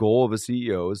then the goal of a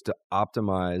CEO is to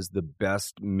optimize the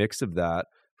best mix of that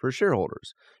for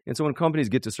shareholders. And so when companies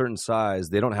get to a certain size,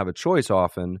 they don't have a choice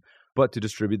often but to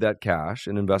distribute that cash,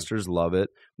 and investors love it.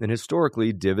 And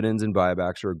historically, dividends and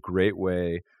buybacks are a great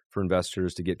way for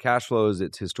investors to get cash flows.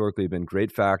 It's historically been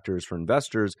great factors for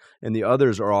investors, and the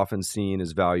others are often seen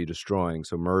as value destroying.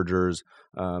 So mergers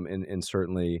and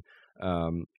certainly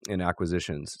in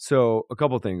acquisitions. So a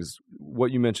couple of things.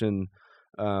 What you mentioned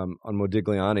on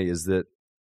Modigliani is that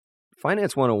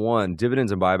Finance 101,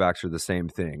 dividends and buybacks are the same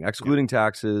thing. Excluding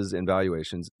taxes and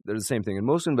valuations, they're the same thing. And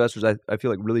most investors, I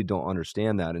feel like, really don't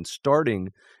understand that. And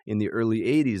starting in the early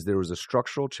 80s, there was a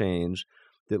structural change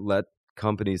that let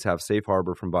companies have safe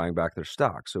harbor from buying back their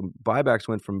stock. So buybacks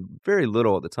went from very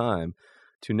little at the time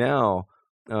to now,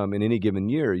 in any given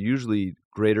year, usually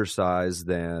greater size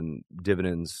than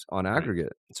dividends on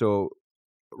aggregate. So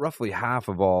roughly half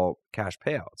of all cash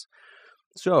payouts.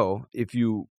 So if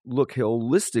you look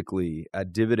holistically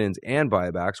at dividends and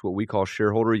buybacks, what we call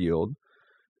shareholder yield,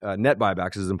 net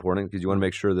buybacks is important because you want to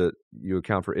make sure that you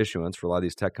account for issuance for a lot of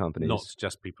these tech companies. Not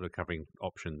just people are covering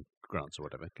option grants or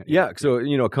whatever. Yeah. So,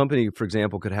 a company, for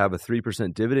example, could have a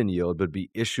 3% dividend yield, but be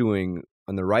issuing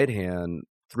on the right hand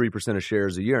 3% of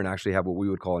shares a year and actually have what we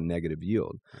would call a negative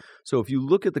yield. So if you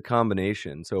look at the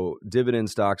combination, so dividend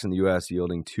stocks in the U.S.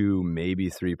 yielding 2, maybe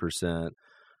 3%.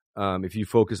 If you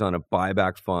focus on a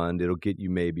buyback fund, it'll get you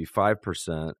maybe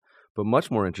 5%. But much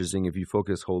more interesting, if you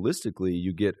focus holistically,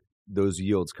 you get those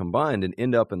yields combined and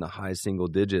end up in the high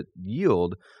single-digit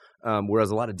yield,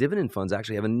 whereas a lot of dividend funds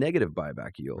actually have a negative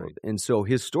buyback yield. Right. And so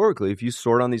historically, if you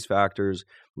sort on these factors,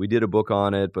 we did a book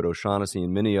on it, but O'Shaughnessy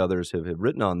and many others have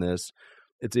written on this,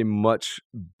 it's a much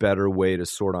better way to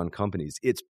sort on companies.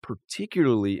 It's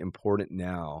particularly important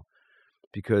now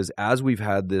because as we've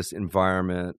had this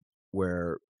environment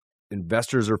where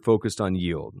investors are focused on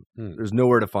yield, there's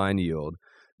nowhere to find yield,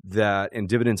 and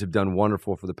dividends have done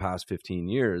wonderful for the past 15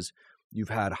 years. You've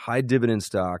had high dividend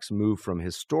stocks move from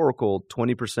historical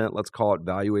 20%, let's call it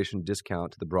valuation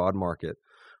discount to the broad market,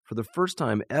 for the first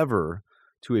time ever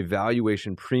to a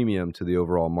valuation premium to the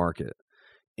overall market.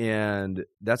 And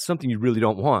that's something you really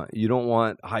don't want. You don't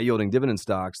want high-yielding dividend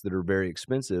stocks that are very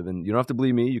expensive. And you don't have to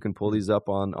believe me. You can pull these up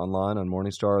online on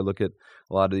Morningstar, look at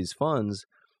a lot of these funds.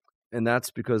 And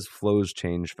that's because flows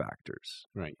change factors.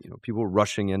 Right. People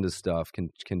rushing into stuff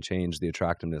can change the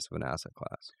attractiveness of an asset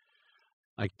class.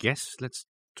 I guess let's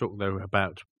talk, though,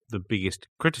 about the biggest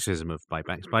criticism of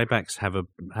buybacks. Buybacks have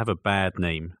a bad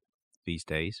name these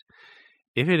days.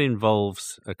 If it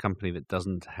involves a company that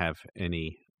doesn't have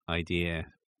any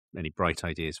bright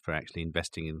ideas for actually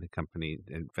investing in the company,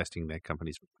 investing their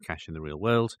company's cash in the real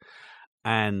world,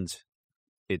 and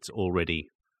it's already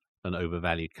an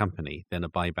overvalued company, then a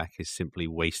buyback is simply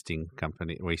wasting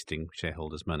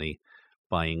shareholders' money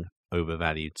buying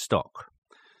overvalued stock.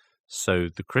 So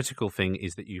the critical thing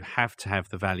is that you have to have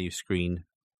the value screen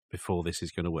before this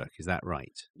is going to work. Is that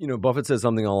right? Buffett says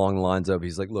something along the lines of,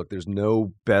 he's like, look, there's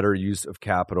no better use of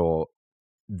capital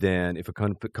than if a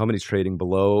company's trading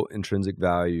below intrinsic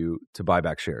value to buy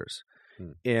back shares.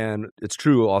 And it's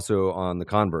true also on the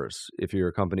converse, if you're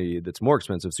a company that's more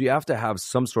expensive. So you have to have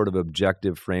some sort of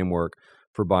objective framework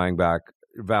for buying back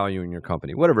value in your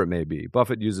company, whatever it may be.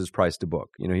 Buffett uses price to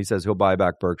book. He says he'll buy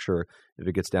back Berkshire if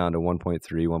it gets down to 1.3,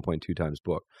 1.2 times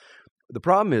book. The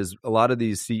problem is a lot of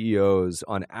these CEOs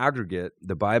on aggregate,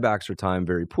 the buybacks are timed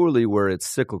very poorly where it's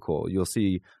cyclical. You'll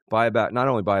see not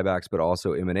only buybacks, but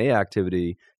also M&A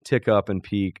activity tick up and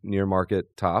peak near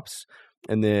market tops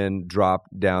and then drop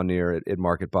down near at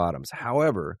market bottoms.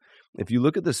 However, if you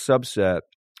look at the subset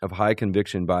of high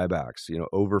conviction buybacks,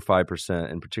 over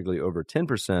 5% and particularly over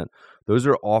 10%, those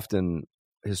are often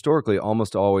historically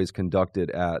almost always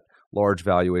conducted at large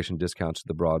valuation discounts to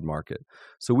the broad market.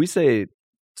 So we say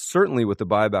certainly with the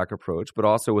buyback approach, but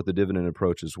also with the dividend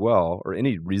approach as well, or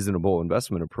any reasonable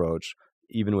investment approach,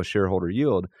 even with shareholder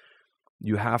yield,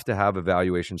 you have to have a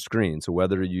valuation screen. So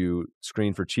whether you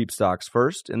screen for cheap stocks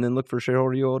first and then look for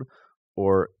shareholder yield,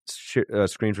 or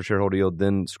screen for shareholder yield,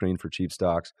 then screen for cheap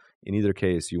stocks, in either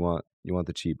case, you want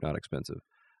the cheap, not expensive.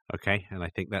 Okay, and I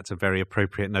think that's a very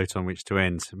appropriate note on which to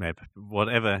end, Meb.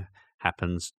 Whatever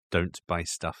happens, don't buy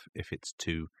stuff if it's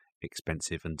too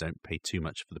expensive and don't pay too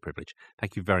much for the privilege.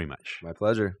 Thank you very much. My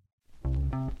pleasure.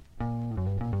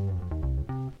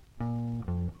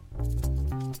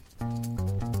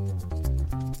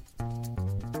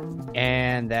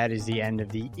 And that is the end of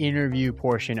the interview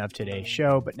portion of today's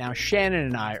show. But now Shannon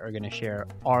and I are going to share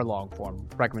our long-form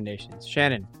recommendations.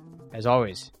 Shannon, as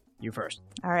always, you first.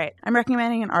 All right. I'm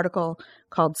recommending an article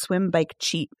called Swim, Bike,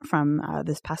 Cheat from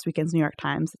this past weekend's New York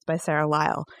Times. It's by Sarah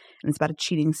Lyle, and it's about a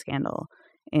cheating scandal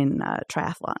in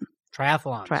triathlons.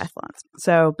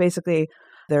 So basically,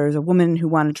 there's a woman who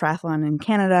won a triathlon in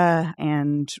Canada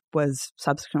and was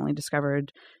subsequently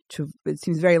discovered it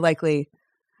seems very likely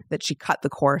that she cut the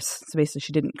course. So basically,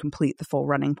 she didn't complete the full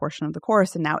running portion of the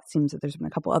course. And now it seems that there's been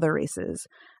a couple other races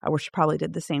where she probably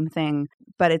did the same thing.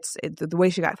 But the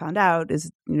way she got found out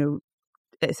is,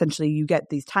 essentially you get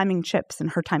these timing chips,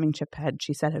 and her timing chip had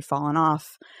fallen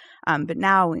off. But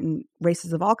now in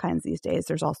races of all kinds these days,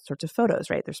 there's all sorts of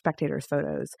photos, right? There's spectators'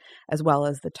 photos, as well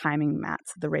as the timing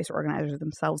mats the race organizers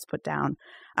themselves put down.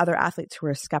 Other athletes who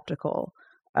are skeptical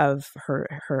of her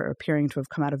appearing to have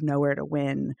come out of nowhere to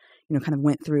win, kind of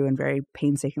went through and very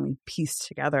painstakingly pieced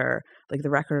together like the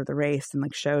record of the race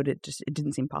and showed it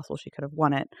didn't seem possible she could have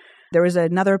won it. There was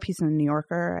another piece in the New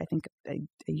Yorker, I think a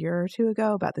year or two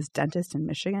ago, about this dentist in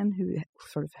Michigan who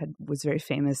sort of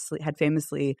had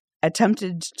famously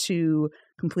attempted to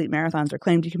complete marathons or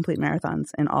claimed to complete marathons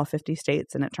in all 50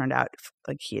 states. And it turned out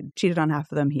like he had cheated on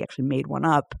half of them. He actually made one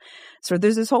up. So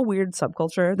there's this whole weird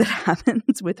subculture that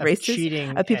happens with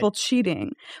races of people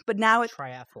cheating. But now it's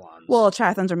triathlons. Well,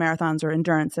 triathlons or marathons or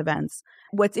endurance events.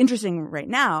 What's interesting right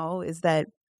now is that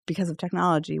because of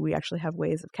technology, we actually have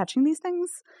ways of catching these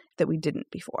things that we didn't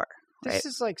before. This right?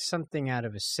 is like something out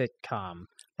of a sitcom,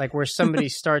 like where somebody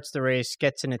starts the race,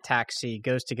 gets in a taxi,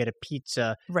 goes to get a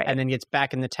pizza, Right. and then gets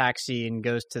back in the taxi and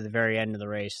goes to the very end of the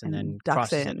race and then ducks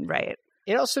crosses in. it. Right.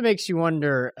 It also makes you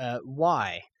wonder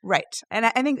why. Right. And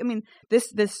I think, I mean, this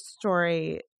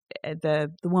story,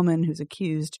 the woman who's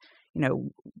accused,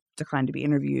 declined to be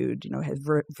interviewed, has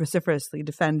vociferously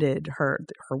defended her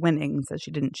winnings, that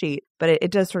she didn't cheat. But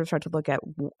it does sort of start to look at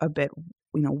a bit,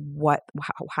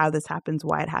 how this happens,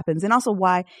 why it happens, and also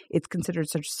why it's considered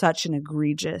such an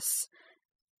egregious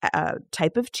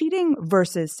type of cheating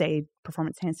versus, say,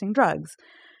 performance-enhancing drugs,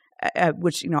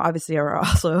 which, obviously are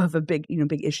also of a big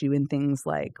issue in things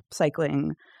like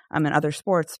cycling and other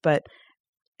sports. But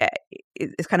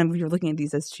it's kind of, you're looking at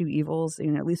these as two evils.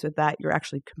 At least with that, you're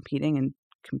actually competing and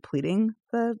completing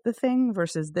the thing,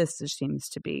 versus this just seems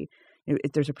to be,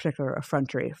 there's a particular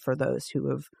effrontery for those who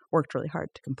have worked really hard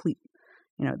to complete,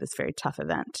 this very tough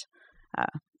event.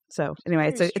 So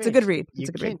anyway, it's a good read.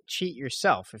 You can't cheat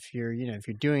yourself if you're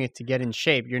doing it to get in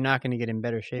shape. You're not going to get in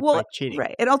better shape by cheating.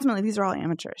 Right. And ultimately, these are all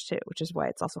amateurs too, which is why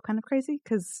it's also kind of crazy,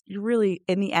 because you really,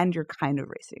 in the end, you're kind of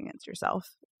racing against yourself.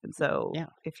 And so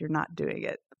if you're not doing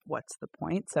it, what's the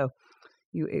point? So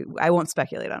I won't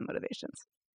speculate on motivations.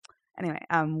 Anyway,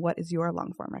 what is your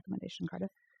long form recommendation,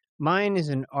 Cardiff? Mine is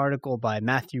an article by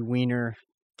Matthew Weiner,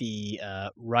 the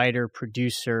writer,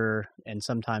 producer, and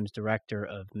sometimes director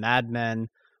of Mad Men,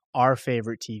 our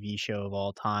favorite TV show of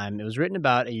all time. It was written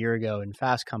about a year ago in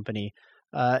Fast Company,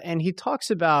 and he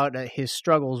talks about his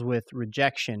struggles with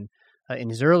rejection in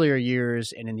his earlier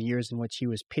years and in the years in which he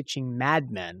was pitching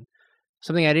Mad Men.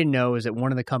 Something I didn't know is that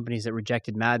one of the companies that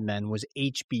rejected Mad Men was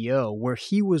HBO, where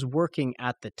he was working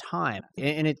at the time.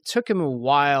 And it took him a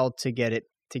while to get it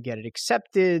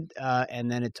accepted, and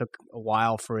then it took a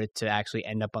while for it to actually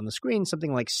end up on the screen,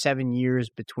 something like 7 years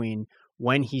between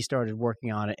when he started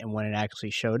working on it and when it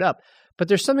actually showed up. But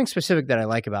there's something specific that I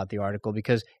like about the article,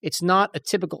 because it's not a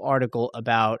typical article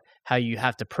about how you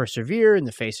have to persevere in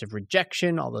the face of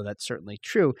rejection, although that's certainly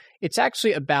true. It's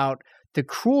actually about the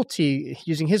cruelty,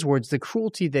 using his words, the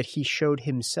cruelty that he showed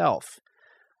himself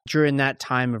during that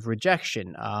time of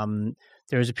rejection.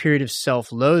 There was a period of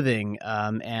self-loathing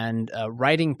and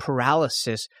writing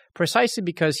paralysis, precisely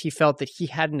because he felt that he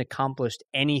hadn't accomplished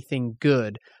anything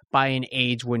good by an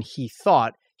age when he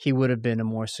thought he would have been a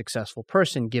more successful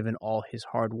person given all his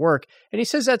hard work. And he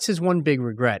says that's his one big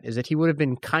regret, is that he would have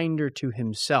been kinder to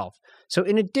himself. So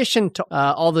in addition to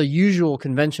all the usual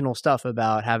conventional stuff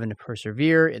about having to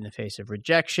persevere in the face of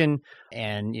rejection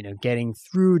and, getting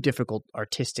through difficult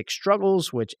artistic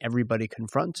struggles, which everybody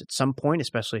confronts at some point,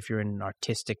 especially if you're in an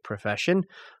artistic profession,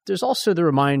 there's also the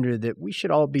reminder that we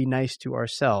should all be nice to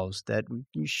ourselves, that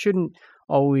you shouldn't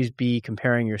always be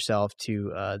comparing yourself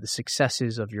to the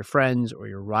successes of your friends or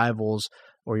your rivals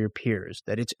or your peers,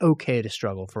 that it's okay to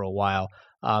struggle for a while.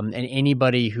 And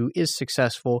anybody who is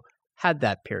successful had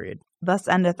that period. Thus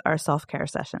endeth our self-care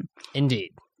session.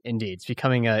 Indeed. It's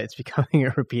becoming a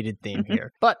repeated theme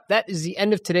here. But that is the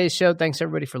end of today's show. Thanks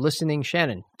everybody for listening.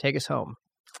 Shannon, take us home.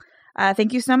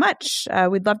 Thank you so much.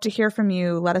 We'd love to hear from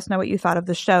you. Let us know what you thought of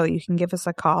the show. You can give us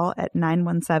a call at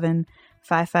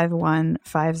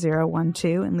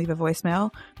 917-551-5012 and leave a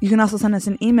voicemail. You can also send us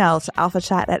an email to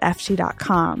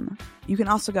alphachat@ft.com. You can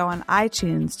also go on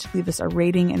iTunes to leave us a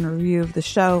rating and review of the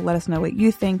show. Let us know what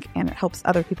you think, and it helps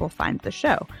other people find the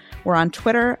show. We're on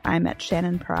Twitter. I'm at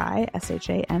Shannon Pry,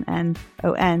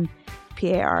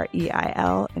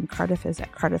 ShannonPareil, and Cardiff is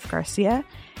at Cardiff Garcia.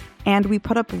 And we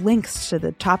put up links to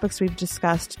the topics we've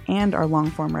discussed and our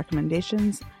long-form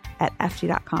recommendations at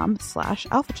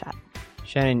ft.com/alphachat.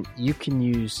 Shannon, you can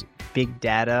use big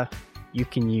data, you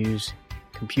can use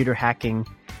computer hacking,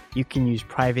 you can use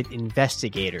private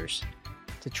investigators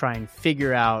to try and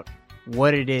figure out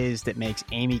what it is that makes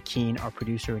Amy Keene, our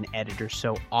producer and editor,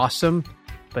 so awesome.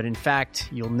 But in fact,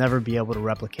 you'll never be able to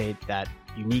replicate that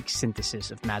unique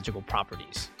synthesis of magical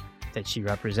properties that she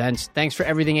represents. Thanks for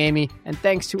everything, Amy. And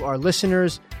thanks to our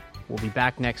listeners. We'll be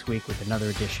back next week with another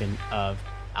edition of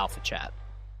Alpha Chat.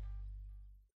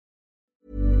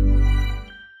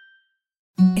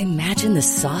 Imagine the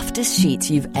softest sheets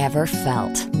you've ever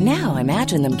felt. Now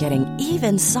imagine them getting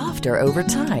even softer over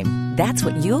time. That's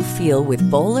what you'll feel with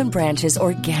Boll & Branch's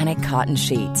organic cotton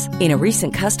sheets. In a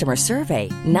recent customer survey,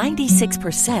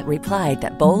 96% replied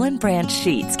that Boll & Branch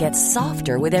sheets get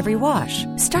softer with every wash.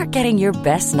 Start getting your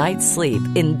best night's sleep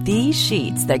in these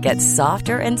sheets that get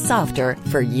softer and softer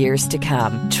for years to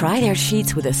come. Try their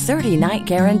sheets with a 30-night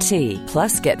guarantee.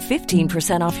 Plus, get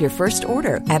 15% off your first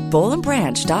order at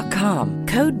bollandbranch.com.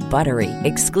 Code BUTTERY.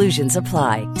 Exclusions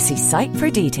apply. See site for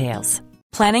details.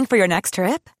 Planning for your next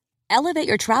trip? Elevate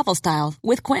your travel style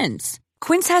with Quince.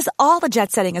 Quince has all the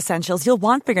jet-setting essentials you'll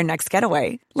want for your next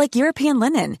getaway, like European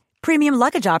linen, premium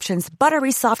luggage options,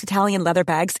 buttery soft Italian leather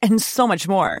bags, and so much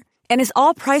more. And is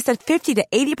all priced at 50 to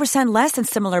 80% less than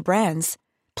similar brands.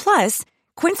 Plus,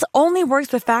 Quince only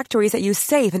works with factories that use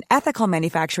safe and ethical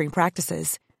manufacturing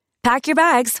practices. Pack your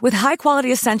bags with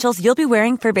high-quality essentials you'll be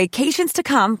wearing for vacations to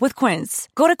come with Quince.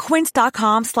 Go to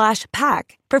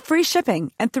quince.com/pack for free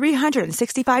shipping and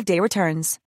 365-day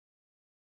returns.